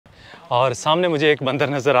और सामने मुझे एक बंदर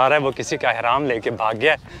नज़र आ रहा है, वो किसी का एहराम लेके भाग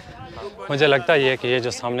गया है। मुझे लगता है कि ये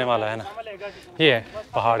जो सामने वाला है ना, ये है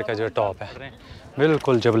पहाड़ का जो टॉप है,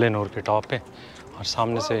 बिल्कुल जबल नूर के टॉप पे, और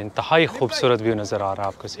सामने से इंतहाई खूबसूरत व्यू नज़र आ रहा है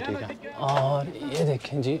आपको सिटी का। और ये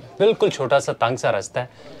देखें जी, बिल्कुल छोटा सा तंग सा रास्ता है।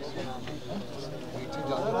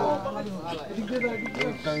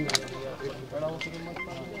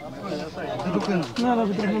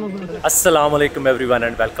 अस्सलाम वालेकुम everyone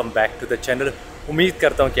and welcome back to the channel. उम्मीद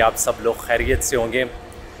करता हूँ कि आप सब लोग खैरियत से होंगे।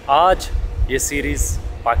 आज ये सीरीज़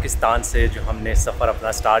पाकिस्तान से जो हमने सफ़र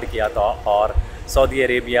अपना स्टार्ट किया था और सऊदी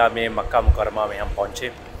अरेबिया में मक्का मुकरमा में हम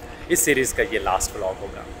पहुँचे, इस सीरीज़ का ये लास्ट व्लॉग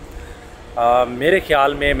होगा। मेरे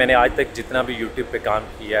ख़्याल में मैंने आज तक जितना भी यूट्यूब पे काम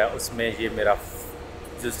किया है उसमें ये मेरा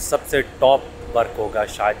जो सबसे टॉप वर्क होगा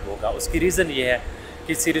शायद होगा। उसकी रीज़न ये है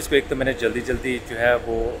कि इस सीरीज़ को एक तो मैंने जल्दी जो है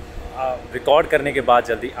वो रिकॉर्ड करने के बाद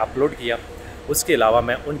जल्दी अपलोड किया। उसके अलावा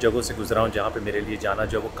मैं उन जगहों से गुजरा हूँ जहाँ पे मेरे लिए जाना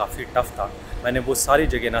जो है वो काफ़ी टफ़ था। मैंने वो सारी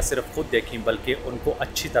जगह ना सिर्फ खुद देखी बल्कि उनको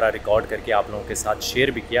अच्छी तरह रिकॉर्ड करके आप लोगों के साथ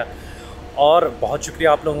शेयर भी किया। और बहुत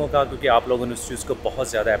शुक्रिया आप लोगों का, क्योंकि आप लोगों ने उस चीज़ को बहुत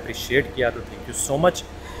ज़्यादा अप्रिशिएट किया, तो थैंक यू सो मच।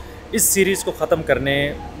 इस सीरीज़ को ख़त्म करने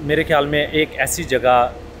मेरे ख्याल में एक ऐसी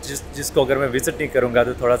जगह जिसको अगर मैं विज़िट नहीं करूँगा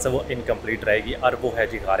तो थोड़ा सा वो इनकम्प्लीट रहेगी, और वो है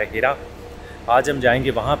जी गार हीरा। आज हम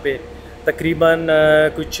जाएंगे वहाँ पे। तकरीबन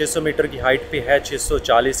कुछ 600 मीटर की हाइट पे है,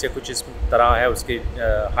 640 या कुछ इस तरह है उसकी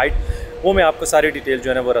हाइट। वो मैं आपको सारी डिटेल जो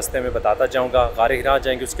है ना वो रास्ते में बताता जाऊँगा। गार हीरा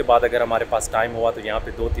जाएंगे, उसके बाद अगर हमारे पास टाइम हुआ तो यहाँ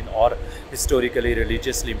पे 2-3 और हिस्टोरिकली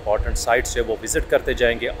रिलीजियसली इंपॉर्टेंट साइट्स है वो विज़िट करते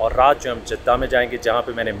जाएंगे। और रात जो हम जद्दा में जाएंगे जहाँ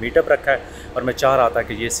पे मैंने मीटअप रखा है। और मैं चाह रहा था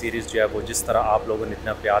कि ये सीरीज़ जो है वो जिस तरह आप लोगों ने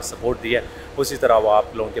इतना प्यार सपोर्ट दिया है उसी तरह वो आप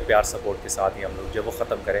लोगों के प्यार सपोर्ट के साथ ही हम लोग जो है वो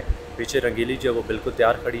ख़त्म करें। पीछे रंगीली जो है वो बिल्कुल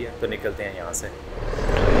तैयार खड़ी है, तो निकलते हैं यहाँ से।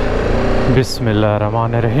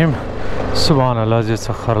 बिस्मिल्लाहिर्रहमानिर्रहीम। सुभान अल्लाह जी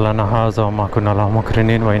सख्खर लना हाज़ा व मा कुन्ना लहु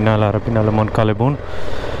मुक़रिनीन व इन्ना इला रब्बिना लमुनक़लिबून।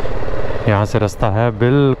 यहाँ से रास्ता है,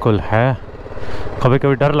 बिल्कुल है। कभी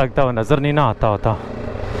कभी डर लगता है, नज़र नहीं ना आता होता।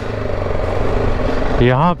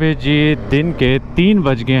 यहाँ पे जी दिन के 3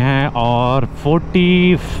 बज गए हैं और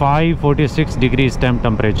 45-46 डिग्री इस टाइम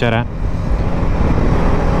टेम्परेचर है।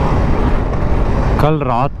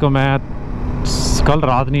 कल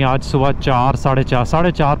रात नहीं, आज सुबह 4,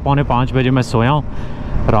 साढ़े चार पौने 5 बजे मैं सोया हूँ।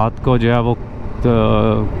 रात को जो है वो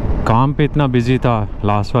काम पे इतना बिज़ी था,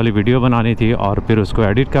 लास्ट वाली वीडियो बनानी थी और फिर उसको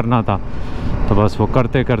एडिट करना था, तो बस वो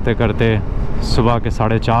करते सुबह के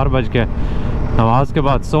 4:30 बज गए। नमाज के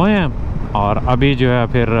बाद सोए हैं और अभी जो है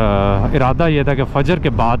फिर इरादा ये था कि फ़जर के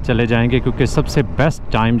बाद चले जाएंगे, क्योंकि सबसे बेस्ट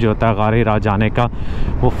टाइम जो होता है गार हीरा जाने का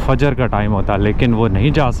वो फ़जर का टाइम होता है। लेकिन वो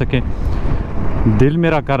नहीं जा सके। दिल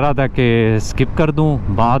मेरा कर रहा था कि स्किप कर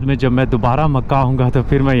दूं, बाद में जब मैं दोबारा मक्का आऊँगा तो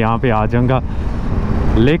फिर मैं यहाँ पे आ जाऊँगा।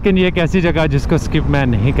 लेकिन ये एक ऐसी जगह जिसको स्किप मैं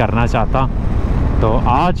नहीं करना चाहता, तो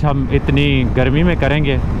आज हम इतनी गर्मी में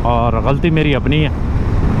करेंगे। और गलती मेरी अपनी है।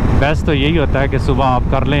 बेस्ट तो यही होता है कि सुबह आप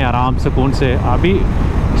कर लें आराम सुकून से। अभी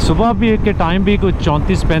सुबह भी के टाइम भी कुछ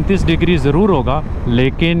 34-35 डिग्री ज़रूर होगा,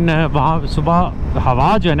 लेकिन वहाँ सुबह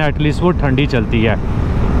हवा जो है ना एटलीस्ट वो ठंडी चलती है।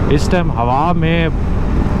 इस टाइम हवा में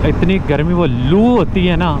इतनी गर्मी, वो लू होती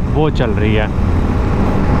है ना, वो चल रही है।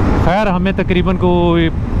 खैर हमें तकरीबन कोई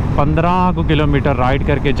 15 किलोमीटर राइड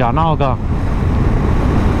करके जाना होगा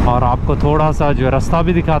और आपको थोड़ा सा जो रास्ता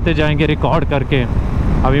भी दिखाते जाएंगे रिकॉर्ड करके।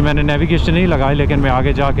 अभी मैंने नेविगेशन नहीं लगाई, लेकिन मैं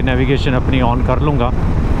आगे जाके नेविगेशन अपनी ऑन कर लूँगा।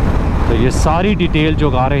 तो ये सारी डिटेल जो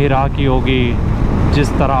गार हीरा की होगी, जिस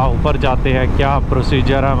तरह ऊपर जाते हैं, क्या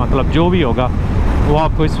प्रोसीजर है, मतलब जो भी होगा वो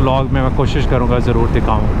आपको इस व्लॉग में मैं कोशिश करूँगा ज़रूर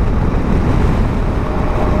दिखाऊँ।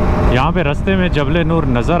 यहाँ पे रास्ते में जबल नूर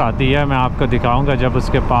नज़र आती है, मैं आपको दिखाऊंगा जब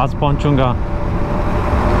उसके पास पहुँचूँगा।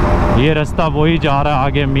 ये रास्ता वही जा रहा है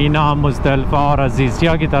आगे मीना, मुज़दलिफ़ा और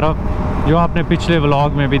अज़ीज़िया की तरफ, जो आपने पिछले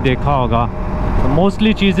व्लॉग में भी देखा होगा। तो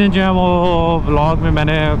मोस्टली चीज़ें जो हैं वो व्लॉग में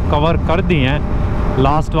मैंने कवर कर दी हैं,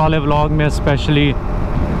 लास्ट वाले व्लॉग में स्पेशली।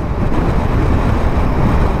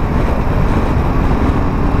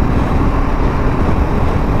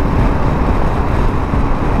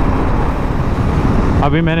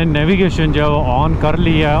 अभी मैंने नेविगेशन जो है वो ऑन कर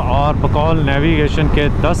लिया है और बकौल नेविगेशन के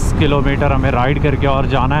 10 किलोमीटर हमें राइड करके और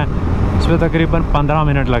जाना है। इसमें तकरीबन 15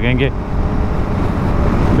 मिनट लगेंगे।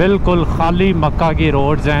 बिल्कुल खाली मक्का की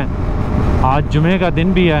रोड्स हैं। आज जुमे का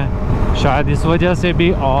दिन भी है, शायद इस वजह से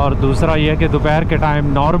भी। और दूसरा यह कि दोपहर के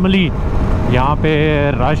टाइम नॉर्मली यहाँ पे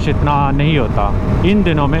रश इतना नहीं होता इन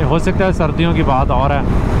दिनों में। हो सकता है सर्दियों की बात और है।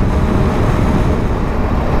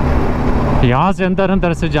 यहाँ से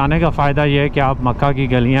अंदर से जाने का फ़ायदा ये है कि आप मक्का की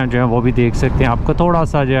गलियाँ जो हैं वो भी देख सकते हैं। आपको थोड़ा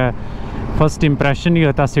सा जो है फर्स्ट इम्प्रेशन ही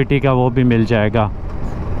होता सिटी का, वो भी मिल जाएगा।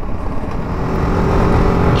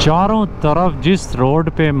 चारों तरफ जिस रोड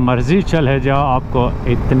पे मर्ज़ी चले जाओ आपको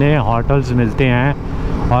इतने होटल्स मिलते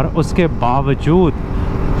हैं और उसके बावजूद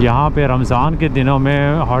यहाँ पे रमज़ान के दिनों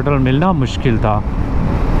में होटल मिलना मुश्किल था।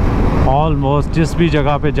 ऑलमोस्ट जिस भी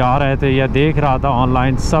जगह पे जा रहे थे या देख रहा था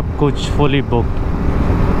ऑनलाइन, सब कुछ फुली बुक्ड।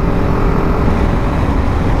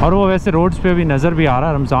 और वो वैसे रोड्स पे भी नज़र भी आ रहा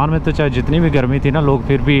है। रमज़ान में तो चाहे जितनी भी गर्मी थी ना, लोग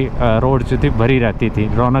फिर भी रोड जो थी भरी रहती थी,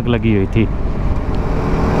 रौनक लगी हुई थी।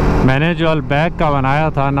 मैंने जो अलबैक का बनाया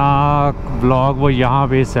था ना ब्लॉग, वो यहाँ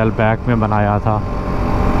पे इस अलबैक में बनाया था।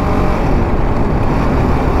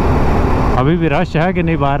 अभी भी रश है कि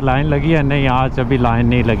नहीं, बाहर लाइन लगी है? नहीं, आज अभी लाइन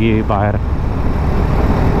नहीं लगी बाहर,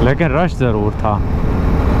 लेकिन रश ज़रूर था।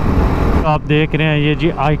 तो आप देख रहे हैं ये जी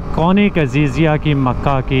आइकॉनिक अजीज़िया की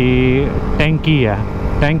मक्का की टैंकी है।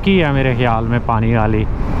 टैंकी है मेरे ख्याल में, पानी वाली।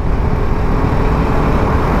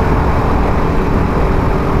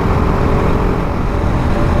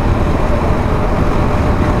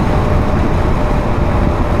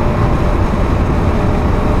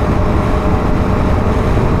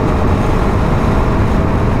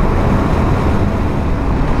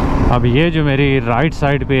 अब ये जो मेरी राइट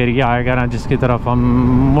साइड पे एरिया आएगा ना, जिसकी तरफ हम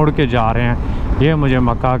मुड़ के जा रहे हैं, ये मुझे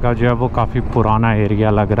मक्का का जो है वो काफ़ी पुराना एरिया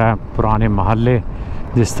लग रहा है। पुराने महल्ले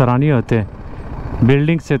जिस तरह नहीं होते,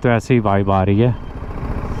 बिल्डिंग से तो ऐसे ही वाइब आ रही है।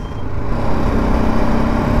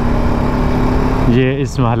 ये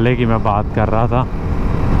इस महल्ले की मैं बात कर रहा था।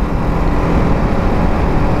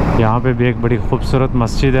 यहाँ पे भी एक बड़ी खूबसूरत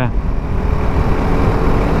मस्जिद है।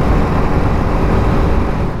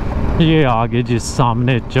 ये आगे जिस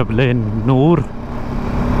सामने जबले नूर,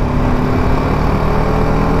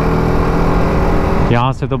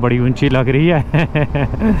 यहाँ से तो बड़ी ऊंची लग रही है।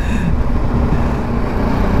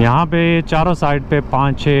 यहाँ पे चारों साइड पे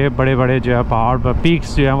 5-6 बड़े बड़े जो है पहाड़ पर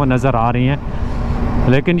पीक्स जो है वो नज़र आ रही हैं।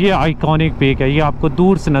 लेकिन ये आइकॉनिक पीक है, ये आपको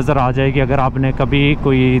दूर से नज़र आ जाएगी। अगर आपने कभी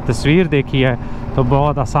कोई तस्वीर देखी है तो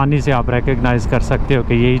बहुत आसानी से आप रिकग्नाइज़ कर सकते हो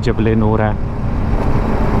कि यही जबल नूर है।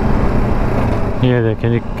 ये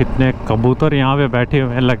देखें जी, कितने कबूतर यहाँ पे बैठे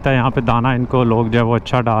हुए हैं। लगता है यहाँ पे दाना इनको लोग जो है वो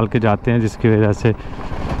अच्छा डाल के जाते हैं, जिसकी वजह से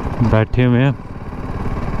बैठे हुए हैं।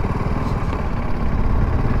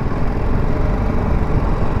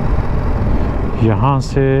 यहाँ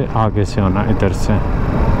से आगे से होना, इधर से।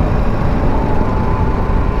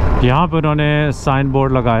 यहाँ पे उन्होंने साइन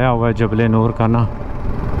बोर्ड लगाया हुआ है जबल नूर का ना।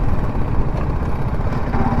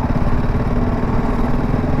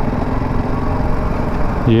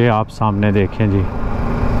 ये आप सामने देखें जी,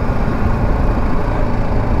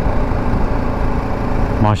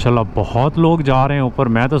 माशाल्लाह बहुत लोग जा रहे हैं ऊपर।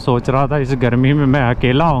 मैं तो सोच रहा था इस गर्मी में मैं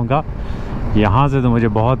अकेला होऊंगा, यहाँ से तो मुझे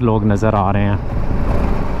बहुत लोग नज़र आ रहे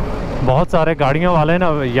हैं। बहुत सारे गाड़ियों वाले ना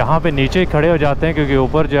यहाँ पे नीचे ही खड़े हो जाते हैं, क्योंकि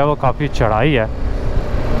ऊपर जो है वो काफ़ी चढ़ाई है।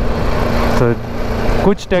 तो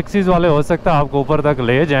कुछ टैक्सीज़ वाले हो सकता है आपको ऊपर तक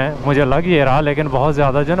ले जाएं, मुझे लग ये रहा, लेकिन बहुत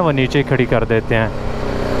ज़्यादा जो है ना वो नीचे ही खड़ी कर देते हैं।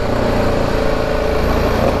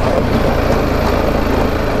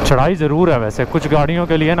 चढ़ाई ज़रूर है वैसे, कुछ गाड़ियों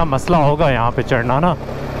के लिए ना मसला होगा यहाँ पे चढ़ना ना।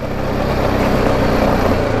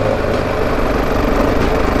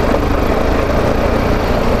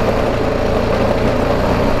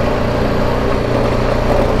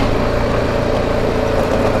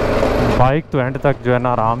 बाइक तो एंड तक जो है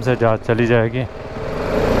ना आराम से चली जाएगी।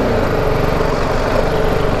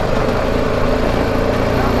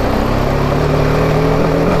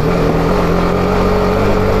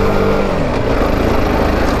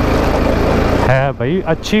 है भाई,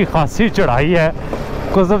 अच्छी खासी चढ़ाई है।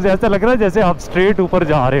 कसम से ऐसा लग रहा है जैसे आप स्ट्रेट ऊपर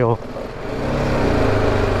जा रहे हो।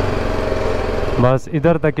 बस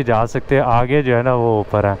इधर तक ही जा सकते हैं, आगे जो है ना वो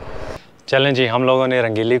ऊपर है। चलें जी, हम लोगों ने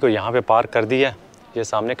रंगीली को यहाँ पे पार्क कर दिया है, ये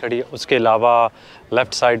सामने खड़ी है। उसके अलावा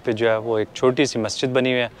लेफ़्ट साइड पे जो है वो एक छोटी सी मस्जिद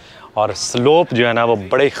बनी हुई है, और स्लोप जो है ना वो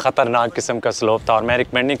बड़े ख़तरनाक किस्म का स्लोप था। और मैं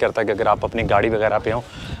रिकमेंड नहीं करता कि अगर आप अपनी गाड़ी वगैरह पे हो,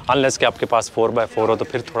 अनलेस कि आपके पास 4x4 हो, तो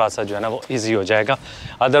फिर थोड़ा सा जो है ना वो इजी हो जाएगा।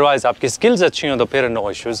 अदरवाइज़ आपकी स्किल्स अच्छी हों तो फिर नो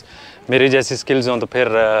इश्यूज़। मेरी जैसी स्किल्स हों तो फिर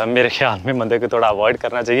मेरे ख्याल में बंदे को थोड़ा अवॉइड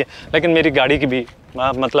करना चाहिए। लेकिन मेरी गाड़ी की भी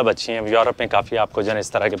मतलब अच्छी है। यूरोप में काफ़ी आपको जो है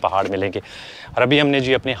इस तरह के पहाड़ मिलेंगे। और अभी हमने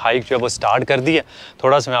जी अपनी हाइक जो है वो स्टार्ट कर दी है।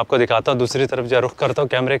 थोड़ा सा मैं आपको दिखाता हूँ, दूसरी तरफ जो रुख करता हूँ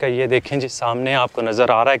कैमरे का। ये देखें जी, सामने आपको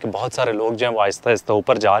नज़र आ रहा है कि बहुत सारे लोग जो हैं वो आहिस्ता आहिस्ता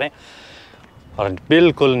ऊपर जा रहे हैं, और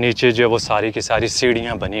बिल्कुल नीचे जो है वो सारी की सारी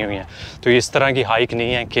सीढ़ियाँ बनी हुई हैं। तो इस तरह की हाइक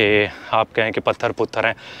नहीं है कि आप कहें कि पत्थर पुत्थर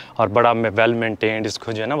हैं, और बड़ा वेल मेंटेन्ड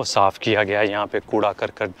इसको जो है ना वो साफ़ किया गया है। यहाँ पे कूड़ा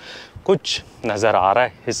करकट कुछ नज़र आ रहा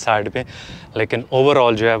है इस साइड पे, लेकिन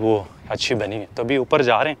ओवरऑल जो है वो अच्छी बनी है। तो अभी ऊपर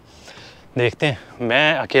जा रहे हैं, देखते हैं।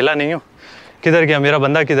 मैं अकेला नहीं हूँ, किधर गया मेरा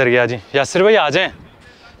बंदा, किधर गया जी? यासिर भाई आ जाएँ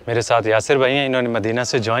मेरे साथ। यासिर भाई हैं, इन्होंने मदीना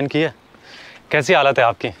से ज्वाइन किया। कैसी हालत है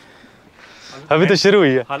आपकी? अभी तो शुरू हुई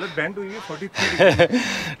है, हालत बैंड हुई है 43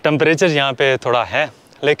 टेम्परेचर यहाँ पे थोड़ा है,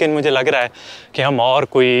 लेकिन मुझे लग रहा है कि हम और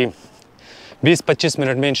कोई 20-25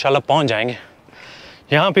 मिनट में इंशाल्लाह पहुंच जाएंगे।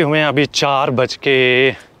 यहाँ पे हुए हैं अभी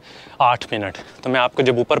 4:08। तो मैं आपको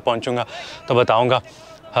जब ऊपर पहुँचूँगा तो बताऊँगा।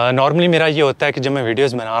 नॉर्मली मेरा ये होता है कि जब मैं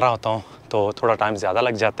वीडियोज़ बना रहा होता हूँ तो थोड़ा टाइम ज़्यादा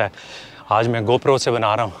लग जाता है। आज मैं GoPro से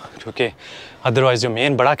बना रहा हूँ क्योंकि अदरवाइज़ जो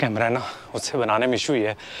मेन बड़ा कैमरा है ना, उससे बनाने में इशू ही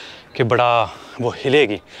है कि बड़ा वो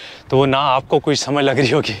हिलेगी, तो वो ना आपको कोई समझ लग रही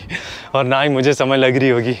होगी और ना ही मुझे समझ लग रही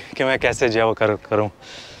होगी कि मैं कैसे जो वो करूँ।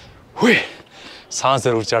 सांस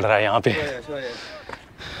ज़रूर चढ़ रहा है यहाँ पे।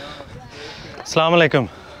 अस्सलाम वालेकुम,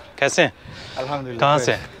 कैसे हैं? अल्हम्दुलिल्लाह। कहाँ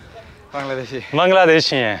से?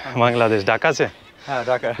 बांग्लादेशी हैं। बांग्लादेश, ढाका से? हाँ,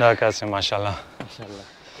 ढाका से, माशाल्लाह।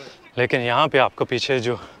 लेकिन यहाँ पे आपको पीछे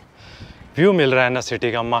जो व्यू मिल रहा है ना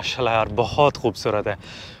सिटी का, माशाल्लाह यार बहुत खूबसूरत है।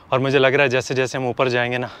 और मुझे लग रहा है जैसे जैसे हम ऊपर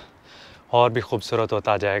जाएंगे ना और भी खूबसूरत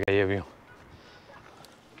होता जाएगा ये व्यू।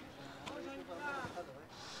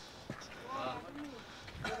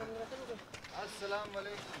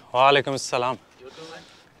 वालेकुम अस्सलाम।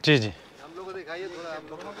 जी जी, हम लोग को दिखाइए थोड़ा, हम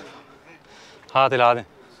लोग हाथ हिला दें।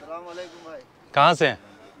 अस्सलाम वालेकुम भाई। कहाँ से हैं?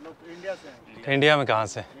 लोग इंडिया से हैं। इंडिया में कहाँ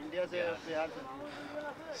से? इंडिया से, बिहार से।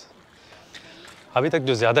 अभी तक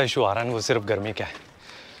जो ज़्यादा इशू आ रहा है ना वो सिर्फ गर्मी का है।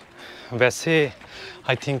 वैसे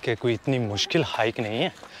आई थिंक कोई इतनी मुश्किल हाइक नहीं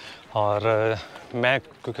है। और मैं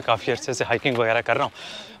क्योंकि काफ़ी अर्से से हाइकिंग वगैरह कर रहा हूँ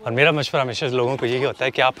और मेरा मशवरा हमेशा लोगों को यही होता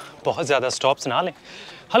है कि आप बहुत ज़्यादा स्टॉप्स ना लें,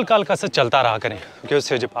 हल्का हल्का से चलता रहा करें, क्योंकि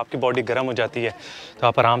उससे जब आपकी बॉडी गर्म हो जाती है तो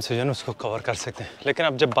आप आराम से जो है ना उसको कवर कर सकते हैं। लेकिन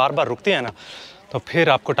अब जब बार बार रुकते हैं ना तो फिर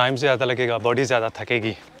आपको टाइम ज़्यादा लगेगा, बॉडी ज़्यादा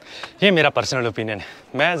थकेगी। ये मेरा पर्सनल ओपिनियन है।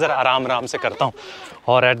 मैं ज़रा आराम से करता हूँ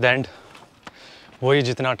और एट द एंड वही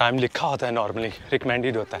जितना टाइम लिखा होता है नॉर्मली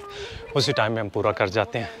रिकमेंडेड होता है उसी टाइम में हम पूरा कर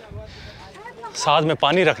जाते हैं। साथ में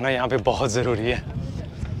पानी रखना यहाँ पे बहुत ज़रूरी है।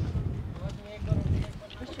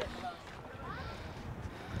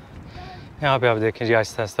 यहाँ पे आप देखें जी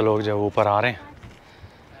आहिस्ता आहिस्ता लोग जो ऊपर आ रहे हैं।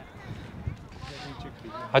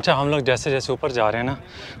 अच्छा, हम लोग जैसे जैसे ऊपर जा रहे हैं ना,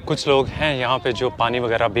 कुछ लोग हैं यहाँ पे जो पानी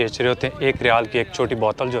वगैरह बेच रहे होते हैं। 1 रियाल की एक छोटी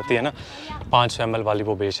बोतल जो होती है ना 500 ml वाली,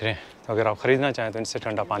 वो बेच रहे हैं। तो अगर आप ख़रीदना चाहें तो इनसे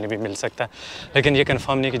ठंडा पानी भी मिल सकता है। लेकिन ये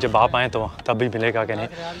कंफर्म नहीं कि जब आप आएँ तो तब भी मिलेगा कि नहीं,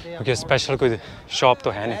 क्योंकि स्पेशल कोई शॉप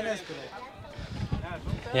तो है नहीं।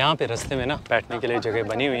 यहाँ पे रास्ते में ना बैठने के लिए जगह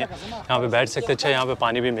बनी हुई है, यहाँ पे बैठ सकते। अच्छा, यहाँ पे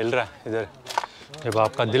पानी भी मिल रहा है इधर, जब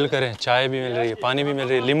आपका दिल करे। चाय भी मिल रही है, पानी भी मिल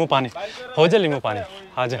रही है। नींबू पानी हो जाए, नींबू पानी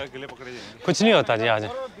आ जाए, कुछ नहीं होता जी, आ जाए।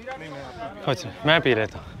 कुछ नहीं, मैं पी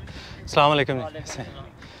लेता हूँ। अस्सलाम वालेकुम।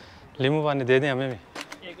 नींबू पानी दे दें हमें भी,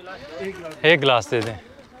 1 गिलास दे दें।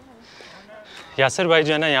 यासिर भाई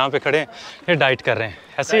जो है ना यहाँ पे खड़े हैं, ये डाइट कर रहे हैं।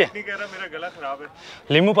 ऐसे ही है, मेरा गला खराब है।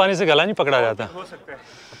 नींबू पानी से गला नहीं पकड़ा जाता, हो सकता है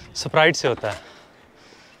स्प्राइट से होता है।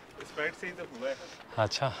 स्प्राइट से ही तो हुआ है।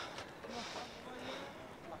 अच्छा,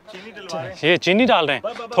 चीनी डलवा रहे हैं। ये चीनी डाल रहे हैं,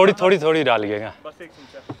 थोड़ी डालिएगा। बस एक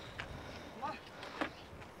चमचा।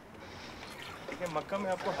 देखिए मक्का में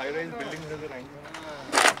आपको हाई राइज बिल्डिंग नजर आएंगी।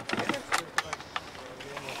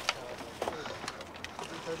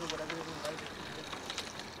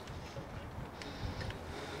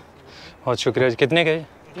 बहुत शुक्रिया जी। कितने का?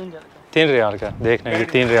 3 रियाल का। देख लें,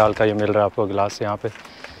 3 रियाल का ये मिल रहा है आपको गिलास यहाँ पे।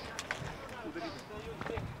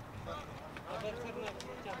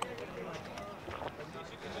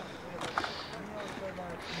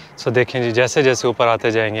 सो देखें जी, जैसे जैसे ऊपर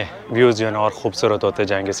आते जाएंगे व्यूज़ जो है ना और ख़ूबसूरत होते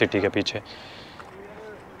जाएंगे सिटी के पीछे।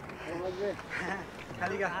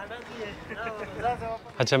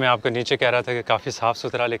 अच्छा, मैं आपको नीचे कह रहा था कि काफ़ी साफ़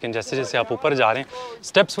सुथरा, लेकिन जैसे जैसे आप ऊपर जा रहे हैं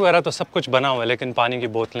स्टेप्स वगैरह तो सब कुछ बना हुआ है, लेकिन पानी की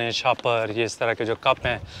बोतलें, शापर, ये इस तरह के जो कप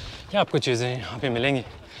हैं, ये आपको चीज़ें यहाँ पे मिलेंगी।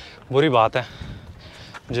 बुरी बात है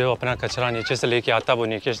जो अपना कचरा नीचे से लेके आता वो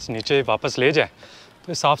नीचे वापस ले जाए,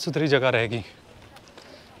 तो साफ़ सुथरी जगह रहेगी।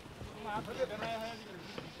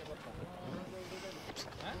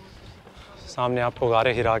 सामने आपको गार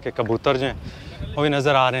हिरा के कबूतर जो हैं वो भी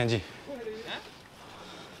नज़र आ रहे हैं जी।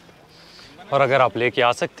 और अगर आप लेके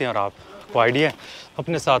आ सकते हैं और आपको आइडिया है,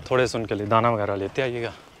 अपने साथ थोड़े से उनके लिए दाना वगैरह लेते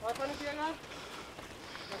आइएगा।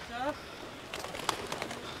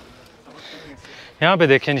 यहाँ पे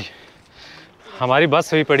देखें जी, हमारी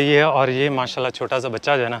बस हुई पड़ी है और ये माशाल्लाह छोटा सा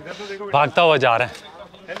बच्चा जो है ना भागता हुआ जा रहा है।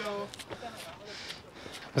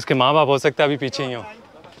 उसके माँ बाप हो सकता है अभी पीछे ही हो।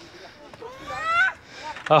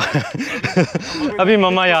 अभी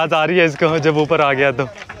मम्मा याद आ रही है इसको जब ऊपर आ गया तो।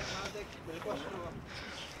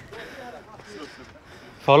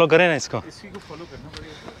 फॉलो करें ना इसको,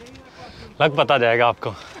 लग पता जाएगा आपको।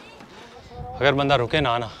 अगर बंदा रुके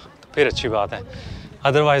ना तो फिर अच्छी बात है,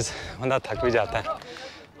 अदरवाइज़ बंदा थक भी जाता है।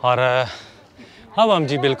 और अब हम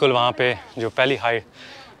जी बिल्कुल वहाँ पे जो पहली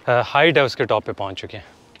हाइट है उसके टॉप पे पहुँच चुके हैं।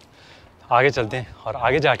 आगे चलते हैं और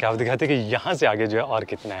आगे जाके आप दिखाते हैं कि यहाँ से आगे जो है और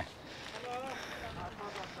कितना है।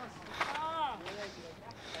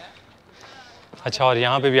 अच्छा, और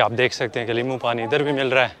यहाँ पे भी आप देख सकते हैं कि लीमू पानी इधर भी मिल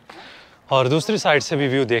रहा है, और दूसरी साइड से भी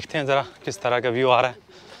व्यू देखते हैं ज़रा किस तरह का व्यू आ रहा है।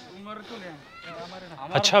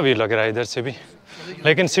 अच्छा व्यू लग रहा है इधर से भी,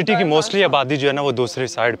 लेकिन सिटी की मोस्टली आबादी जो है ना वो दूसरी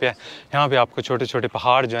साइड पे है। यहाँ पे आपको छोटे छोटे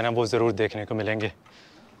पहाड़ जो है ना वो ज़रूर देखने को मिलेंगे।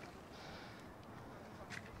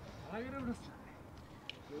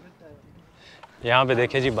 यहाँ पे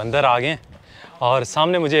देखिए जी बंदर आ गए, और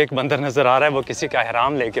सामने मुझे एक बंदर नज़र आ रहा है, वो किसी का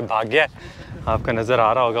अहराम लेके भाग गया है, आपका नज़र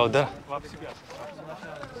आ रहा होगा उधर।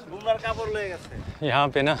 यहाँ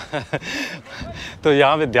पे ना तो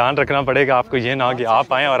यहाँ पे ध्यान रखना पड़ेगा आपको, ये ना कि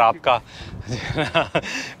आप आएँ और आपका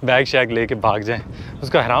बैग शैग लेके भाग जाएं।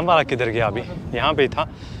 उसका अहराम वाला किधर गया? अभी यहाँ पे ही था,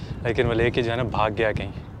 लेकिन वो लेके जो है ना भाग गया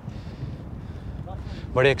कहीं।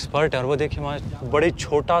 बड़े एक्सपर्ट हैं, और वो देखिए वहाँ बड़े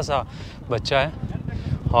छोटा सा बच्चा है,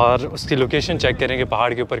 और उसकी लोकेशन चेक करेंगे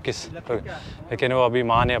पहाड़ के ऊपर किस, लेकिन वो अभी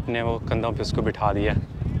माँ ने अपने वो कंधों पे उसको बिठा दिया।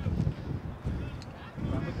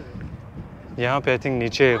 यहाँ पे आई थिंक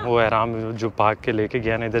नीचे वो अहराम जो भाग के लेके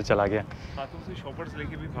गया ना इधर चला गया। हाथों से शॉपर्स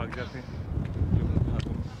लेके भी भाग जाते हैं।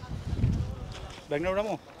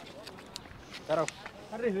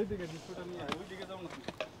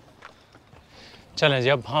 चलें जी,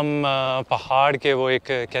 अब हम पहाड़ के वो एक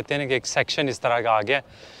कहते हैं ना कि एक सेक्शन इस तरह का आ गया,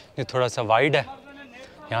 ये थोड़ा सा वाइड है,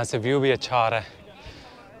 यहाँ से व्यू भी अच्छा आ रहा है।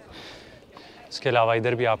 इसके अलावा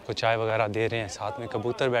इधर भी आपको चाय वगैरह दे रहे हैं, साथ में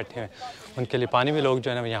कबूतर बैठे हैं, उनके लिए पानी भी लोग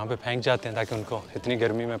जो है ना यहाँ पे फेंक जाते हैं ताकि उनको इतनी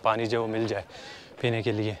गर्मी में पानी जो वो मिल जाए पीने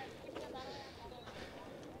के लिए।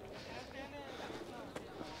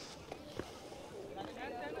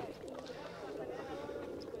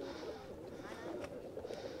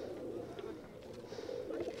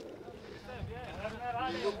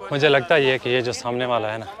 मुझे लगता है कि ये जो सामने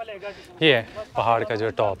वाला है ना, ये है पहाड़ का जो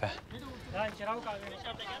टॉप है।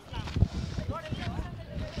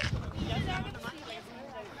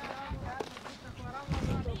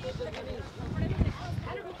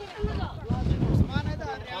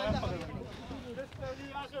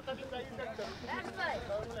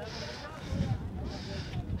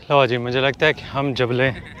 लो जी, मुझे लगता है कि हम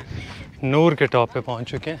जबले नूर के टॉप पे पहुंच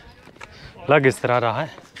चुके हैं। लग इस तरह रहा है,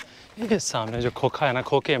 ये सामने जो खोखा है ना,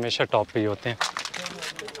 खोखे हमेशा टॉप पे ही होते हैं।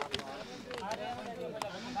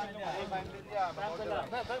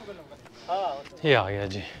 ये आ गया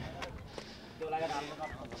जी।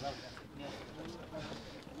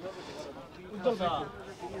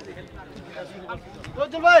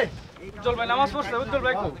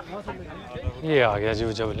 ये आ गया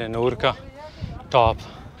जी जबल नूर का टॉप।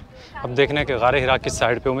 अब देखना है कि गार हिरा किस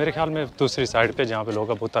साइड पे हो, मेरे ख्याल में दूसरी साइड पे जहाँ पे लोग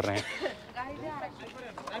अब उतर रहे हैं।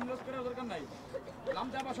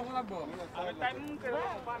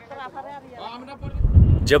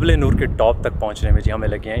 जबल नूर के टॉप तक पहुंचने में जी हमें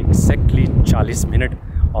लगे हैं एग्जैक्टली 40 मिनट,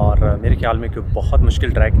 और मेरे ख्याल में कोई बहुत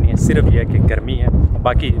मुश्किल ट्रैक नहीं है, सिर्फ यह है कि गर्मी है,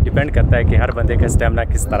 बाकी डिपेंड करता है कि हर बंदे का स्टेमिना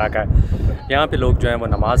किस तरह का है। यहाँ पे लोग जो हैं वो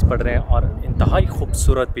नमाज़ पढ़ रहे हैं, और इंतहाई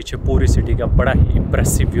खूबसूरत पीछे पूरी सिटी का बड़ा ही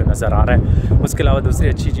इम्प्रेसिव व्यू नज़र आ रहा है। उसके अलावा दूसरी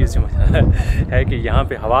अच्छी चीज़ जो है कि यहाँ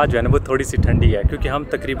पे हवा जो है ना वो थोड़ी सी ठंडी है, क्योंकि हम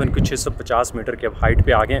तकरीबन कुछ 650 मीटर के हाइट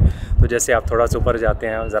पर आ गए हैं। तो जैसे आप थोड़ा सा ऊपर जाते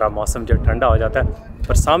हैं ज़रा मौसम जो ठंडा हो जाता है,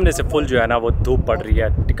 पर सामने से फुल जो है ना वो धूप पड़ रही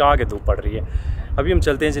है, टिका के धूप पड़ रही है। अभी हम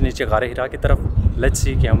चलते हैं जी नीचे गार हिरा की तरफ। लेट्स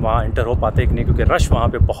सी कि हम वहाँ एंटर हो पाते हैं कि नहीं, क्योंकि रश वहाँ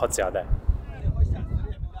पे बहुत ज़्यादा है।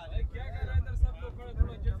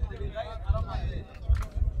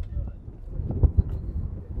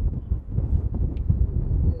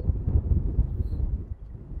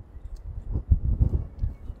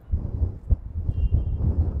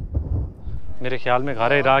 मेरे ख्याल में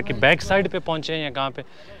गार हिरा की बैक साइड पे पहुँचे हैं या कहाँ पे,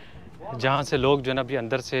 जहाँ से लोग जो है ना अभी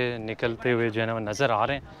अंदर से निकलते हुए जो है ना वो नज़र आ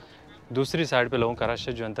रहे हैं। दूसरी साइड पे लोगों का रश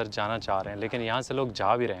है जो अंदर जाना चाह रहे हैं, लेकिन यहाँ से लोग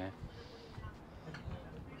जा भी रहे हैं।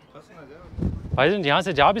 भाईजान यहाँ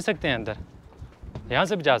से जा भी सकते हैं अंदर, यहाँ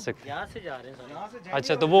से भी जा सकते हैं। यहाँ से जा रहे हैं।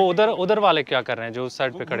 अच्छा, तो वो उधर वाले क्या कर रहे हैं जो उस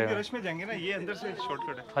साइड पे खड़े हैं? रश में जाएंगे ना, ये अंदर से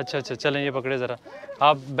शॉर्टकट है। अच्छा, चलें, ये पकड़े ज़रा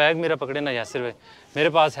आप, बैग मेरा पकड़े ना यासिर भाई। मेरे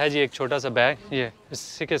पास है जी एक छोटा सा बैग, ये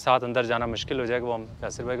इसी के साथ अंदर जाना मुश्किल हो जाएगा, वो हम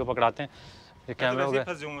यासिर भाई को पकड़ाते हैं। ये कैमरा हो गया,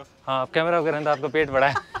 हाँ कैमरा वगैरह अंदर, आपका पेट बड़ा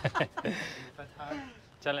है।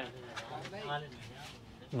 चलें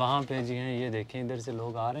वहाँ पे जी हैं, ये देखें इधर से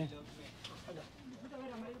लोग आ रहे हैं।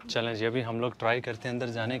 चलें जी, अभी हम लोग ट्राई करते हैं अंदर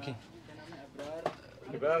जाने की।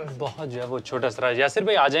 बहुत जो है वो छोटा सा यासिर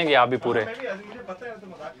भाई आ जाएंगे आप भी पूरे।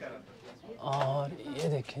 और ये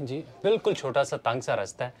देखें जी, बिल्कुल छोटा सा तंग सा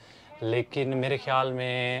रास्ता है, लेकिन मेरे ख्याल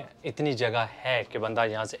में इतनी जगह है कि बंदा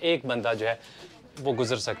यहाँ से एक बंदा जो है वो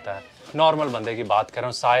गुजर सकता है। नॉर्मल बंदे की बात कर रहा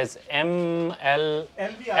हूँ, साइज़ ML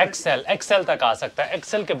XL तक आ सकता है।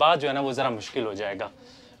 XL के बाद जो है ना वो ज़रा मुश्किल हो जाएगा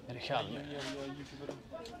मेरे ख्याल में।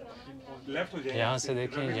 लेफ्ट हो जाएंगे। यहाँ से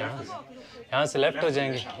देखें, यहाँ से लेफ्ट हो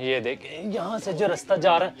जाएंगे। ये देखें, यहाँ से जो रास्ता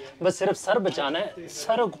जा रहा है, बस सिर्फ सर बचाना है,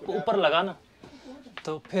 सर ऊपर लगाना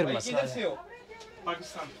तो फिर मसला है।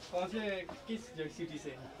 पाकिस्तान। कौन से किस सिटी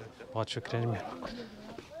से? बहुत शुक्रिया जी।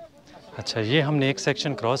 अच्छा, ये हमने एक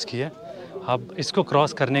सेक्शन क्रॉस किया। अब इसको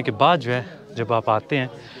क्रॉस करने के बाद जो है, जब आप आते हैं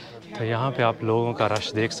तो यहाँ पे आप लोगों का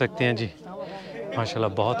रश देख सकते हैं जी। माशाल्लाह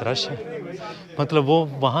बहुत रश है। मतलब वो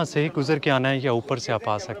वहाँ से ही गुज़र के आना है या ऊपर से आप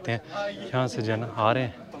आ सकते हैं। यहाँ से जो है ना आ रहे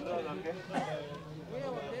हैं।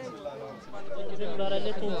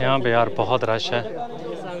 यहाँ पे यार बहुत रश है।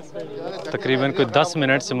 तकरीबन कोई 10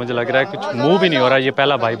 मिनट से मुझे लग रहा है कुछ मूव भी नहीं हो रहा। ये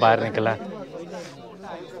पहला भाई बाहर निकला है।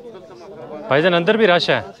 भाईजान अंदर भी रश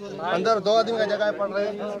है? अंदर 2 आदमी का जगह पड़ रहे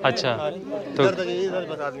हैं। अच्छा, तो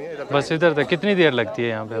बस इधर तक कितनी देर लगती है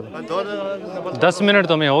यहाँ पे? अब 10 मिनट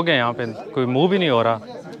तो हमें हो गए यहाँ पे, कोई मूव भी नहीं हो रहा।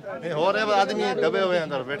 हो रहे आदमी दबे हुए हैं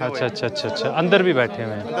अंदर बैठे अच्छा अच्छा अच्छा अच्छा, अंदर भी बैठे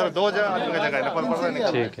हुए हैं। अंदर 2 आदमी का जगह है, पड़ रहा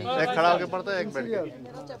है। ठीक है, एक खड़ा होकर पड़ता है, एक बैठ के।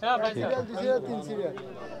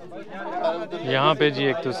 यहाँ पे जी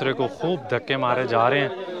एक दूसरे को खूब धक्के मारे जा रहे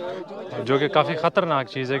हैं, जो कि काफ़ी ख़तरनाक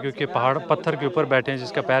चीज़ है, क्योंकि पहाड़ पत्थर के ऊपर बैठे हैं,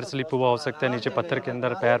 जिसका पैर स्लिप हुआ हो सकता है, नीचे पत्थर के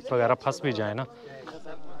अंदर पैर वगैरह फंस भी जाए ना।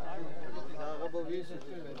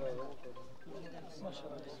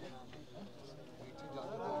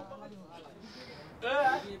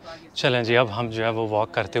 चलें जी, अब हम जो है वो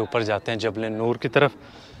वॉक करते ऊपर जाते हैं जबल नूर की तरफ।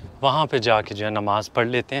 वहाँ पे जाके जो है नमाज़ पढ़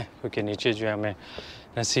लेते हैं, क्योंकि नीचे जो है हमें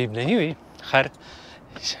नसीब नहीं हुई। खैर,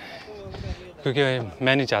 क्योंकि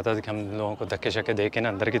मैं नहीं चाहता था कि हम लोगों को धक्के शक्के दे के ना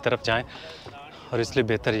अंदर की तरफ जाएं, और इसलिए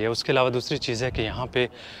बेहतर ये है। उसके अलावा दूसरी चीज़ है कि यहाँ पे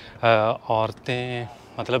औरतें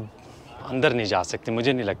मतलब अंदर नहीं जा सकती,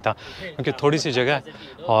 मुझे नहीं लगता, क्योंकि थोड़ी सी जगह है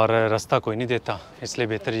और रास्ता कोई नहीं देता। इसलिए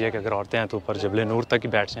बेहतर ये है कि अगर औरतें हैं तो ऊपर जबल नूर तक ही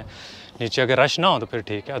बैठ जाएँ। नीचे अगर रश ना हो तो फिर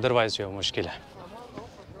ठीक है, अदरवाइज़ जो है मुश्किल है।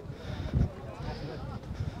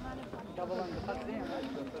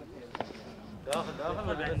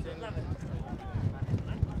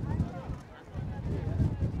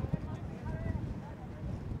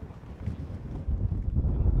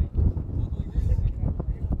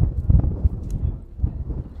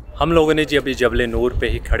 हम लोगों ने जी अभी जबल नूर पे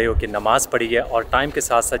ही खड़े होकर नमाज़ पढ़ी है, और टाइम के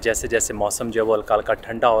साथ साथ जैसे जैसे मौसम जो है वो हल्का हल्का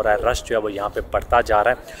ठंडा हो रहा है, रश जो है वो यहाँ पे बढ़ता जा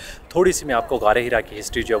रहा है। थोड़ी सी मैं आपको गार हिरा की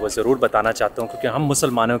हिस्ट्री जो है वो ज़रूर बताना चाहता हूँ, क्योंकि हम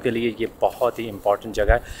मुसलमानों के लिए ये बहुत ही इंपॉर्टेंट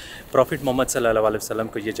जगह है। प्रॉफिट मोहम्मद सल्लल्लाहु अलैहि वसल्लम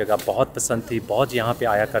को ये जगह बहुत पसंद थी, बहुत यहाँ पे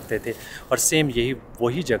आया करते थे, और सेम यही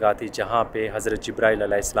वही जगह थी जहाँ पे हज़रत जिब्राइल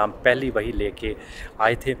अलैहिस्सलाम पहली वही लेके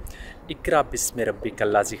आए थे। इकरा बिस्मि रब्बिक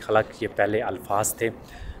अल्लाज़ी खलक, ये पहले अल्फाज थे।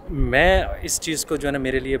 मैं इस चीज़ को जो है ना,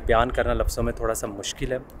 मेरे लिए बयान करना लफ्ज़ों में थोड़ा सा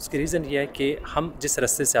मुश्किल है। उसकी रीज़न ये है कि हम जिस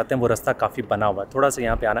रास्ते से आते हैं वो रास्ता काफ़ी बना हुआ है, थोड़ा सा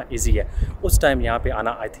यहाँ पे आना इजी है। उस टाइम यहाँ पे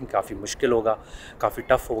आना आई थिंक काफ़ी मुश्किल होगा, काफ़ी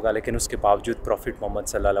टफ़ होगा, लेकिन उसके बावजूद प्रॉफिट मोहम्मद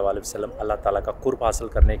सल्लल्लाहु अलैहि वसल्लम अल्लाह ताला का कुर्ब हासिल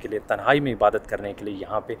करने के लिए, तन्हाई में इबादत करने के लिए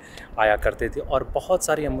यहाँ पे आया करते थे। और बहुत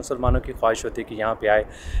सारी हम मुसलमानों की ख्वाहिश होती है कि यहाँ पे आए,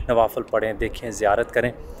 नवाफिल पढ़ें, देखें, ज़ियारत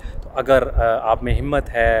करें। तो अगर आप में हिम्मत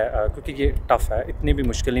है, क्योंकि ये टफ़ है, इतनी भी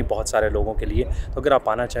मुश्किल नहीं बहुत सारे लोगों के लिए, तो अगर आप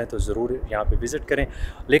आना चाहें तो ज़रूर यहाँ पे विज़िट करें,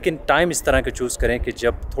 लेकिन टाइम इस तरह के चूज़ करें कि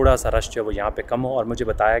जब थोड़ा सा रश जो है वो यहाँ पे कम हो। और मुझे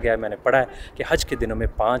बताया गया है, मैंने पढ़ा है कि हज के दिनों में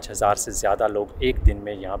 5000 से ज़्यादा लोग एक दिन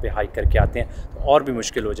में यहाँ पे हाइक करके आते हैं, तो और भी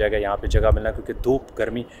मुश्किल हो जाएगा यहाँ पे जगह मिलना, क्योंकि धूप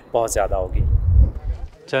गर्मी बहुत ज़्यादा होगी।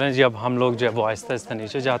 चलें जी, अब हम लोग जो है वो आहिस्ता आहिस्ता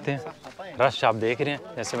नीचे जाते हैं। रश आप देख रहे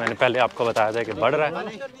हैं, जैसे मैंने पहले आपको बताया था कि बढ़ रहा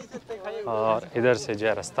है, और इधर से जो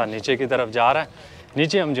है रास्ता नीचे की तरफ जा रहा है।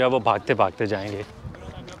 नीचे हम जो है वो भागते भागते जाएंगे।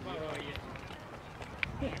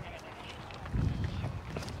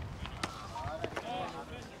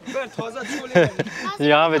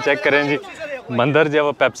 यहाँ पे चेक करें जी, मंदिर जो है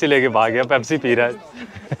वो पेप्सी लेके भाग गया, पेप्सी पी रहा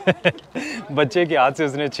है। बच्चे के हाथ से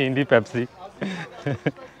उसने छीन ली पेप्सी।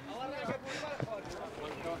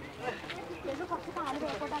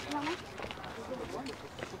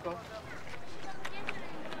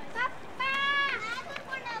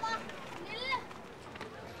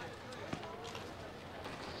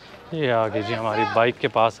 ये आगे जी हमारी बाइक के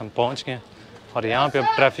पास हम पहुंच गए, और यहाँ पे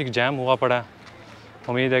अब ट्रैफिक जैम हुआ पड़ा है।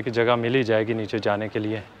 उम्मीद है कि जगह मिल ही जाएगी नीचे जाने के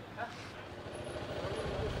लिए।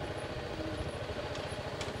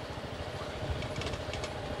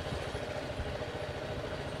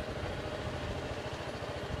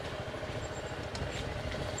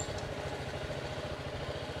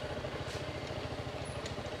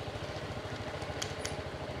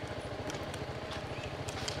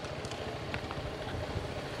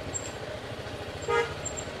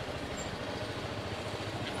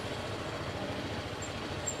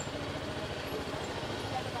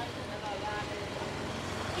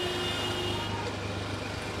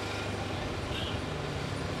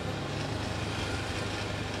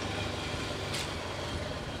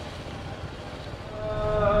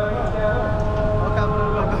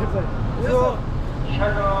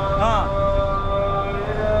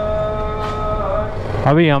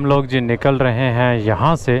 अभी हम लोग जी निकल रहे हैं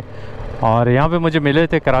यहाँ से, और यहाँ पे मुझे मिले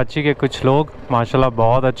थे कराची के कुछ लोग, माशाल्लाह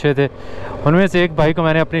बहुत अच्छे थे। उनमें से एक भाई को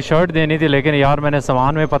मैंने अपनी शर्ट देनी थी, लेकिन यार मैंने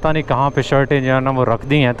सामान में पता नहीं कहाँ पे शर्टें जो है ना वो रख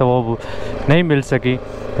दी हैं, तो वो नहीं मिल सकी,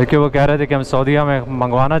 क्योंकि वो कह रहे थे कि हम सऊदीया में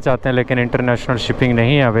मंगवाना चाहते हैं लेकिन इंटरनेशनल शिपिंग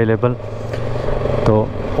नहीं है अवेलेबल। तो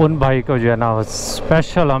उन भाई को जो है ना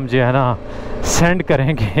स्पेशल हम जो है ना सेंड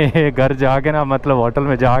करेंगे घर जाके ना, मतलब होटल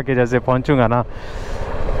में जाके जैसे पहुंचूंगा ना,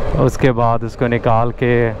 उसके बाद उसको निकाल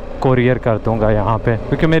के कोरियर कर दूंगा यहाँ पे,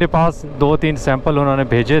 क्योंकि मेरे पास 2-3 सैंपल उन्होंने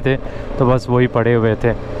भेजे थे, तो बस वही पड़े हुए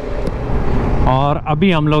थे। और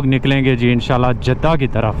अभी हम लोग निकलेंगे जी इंशाल्लाह जद्दा की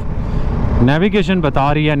तरफ। नेविगेशन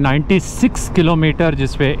बता रही है 96 किलोमीटर,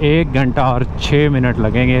 जिस पे 1 घंटा और 6 मिनट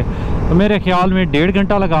लगेंगे। तो मेरे ख्याल में 1.5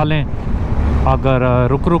 घंटा लगा लें। अगर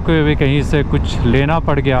रुक के हुए कहीं से कुछ लेना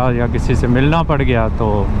पड़ गया या किसी से मिलना पड़ गया तो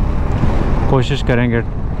कोशिश करेंगे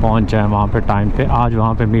पहुंच जाए वहाँ पे टाइम पे। आज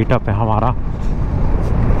वहाँ पे मीटअप है हमारा।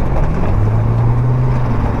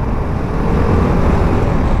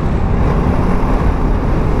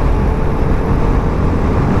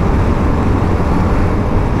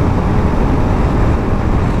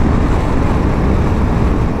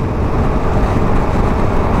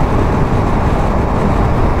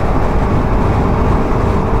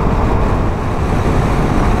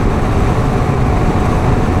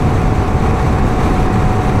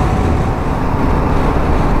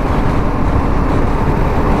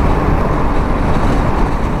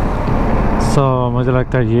 मुझे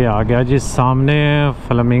लगता है ये आ गया जी सामने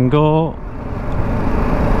फ्लेमिंगो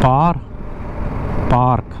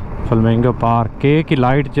पार्क। फ्लेमिंगो पार्क के की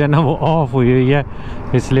लाइट जो है ना वो ऑफ हुई है,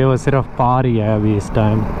 इसलिए वो सिर्फ पार ही है अभी इस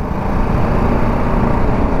टाइम।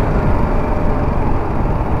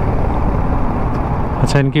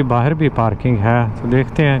 अच्छा, इनकी बाहर भी पार्किंग है, तो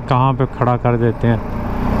देखते हैं कहाँ पे खड़ा कर देते हैं।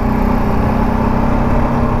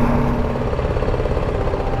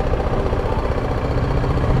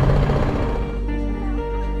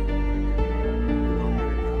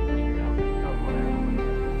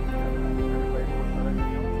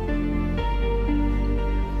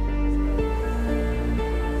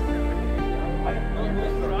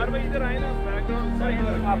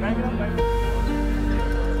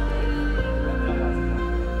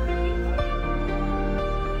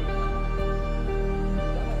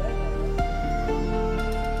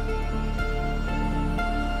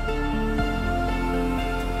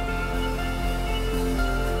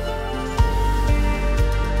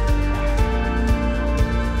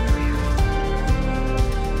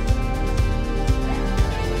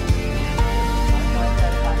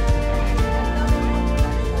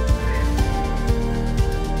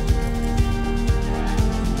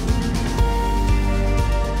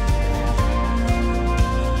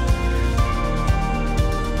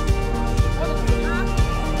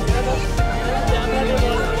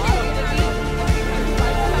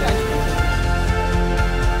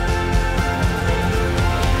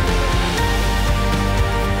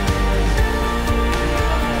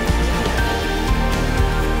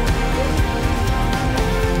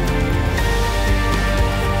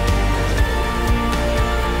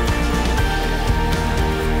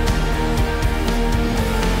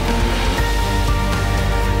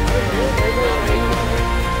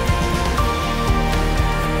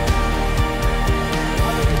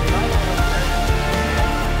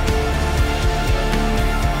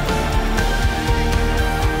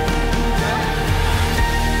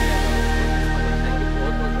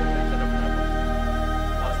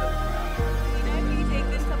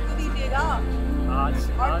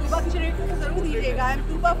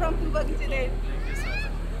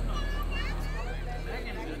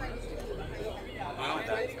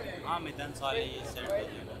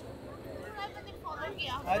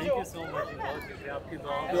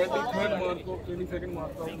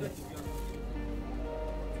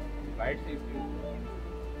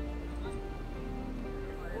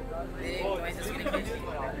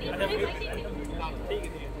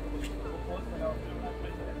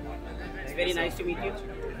 Very nice to meet you.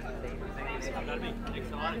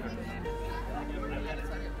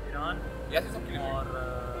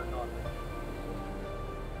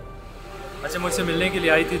 अच्छा, मुझसे मिलने के लिए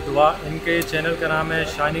आई थी दुआ। इनके चैनल का नाम है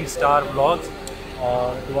शाइनिंग स्टार व्लॉग्स,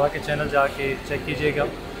 और दुआ के चैनल जाके चेक कीजिएगा।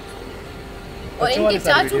 और इनके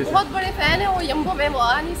चाचू बहुत बड़े फैन है, वो यम्बो में वो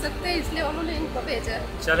आ नहीं सकते, इसलिए उन्होंने इनको भेजा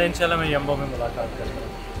है। चलें इंशाल्लाह मैं यम्बो में मुलाकात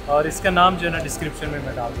करूँगा, और इसका नाम जो है ना डिस्क्रिप्शन में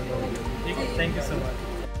मैं डाल दूँगा। ठीक है, थैंक यू सो मच।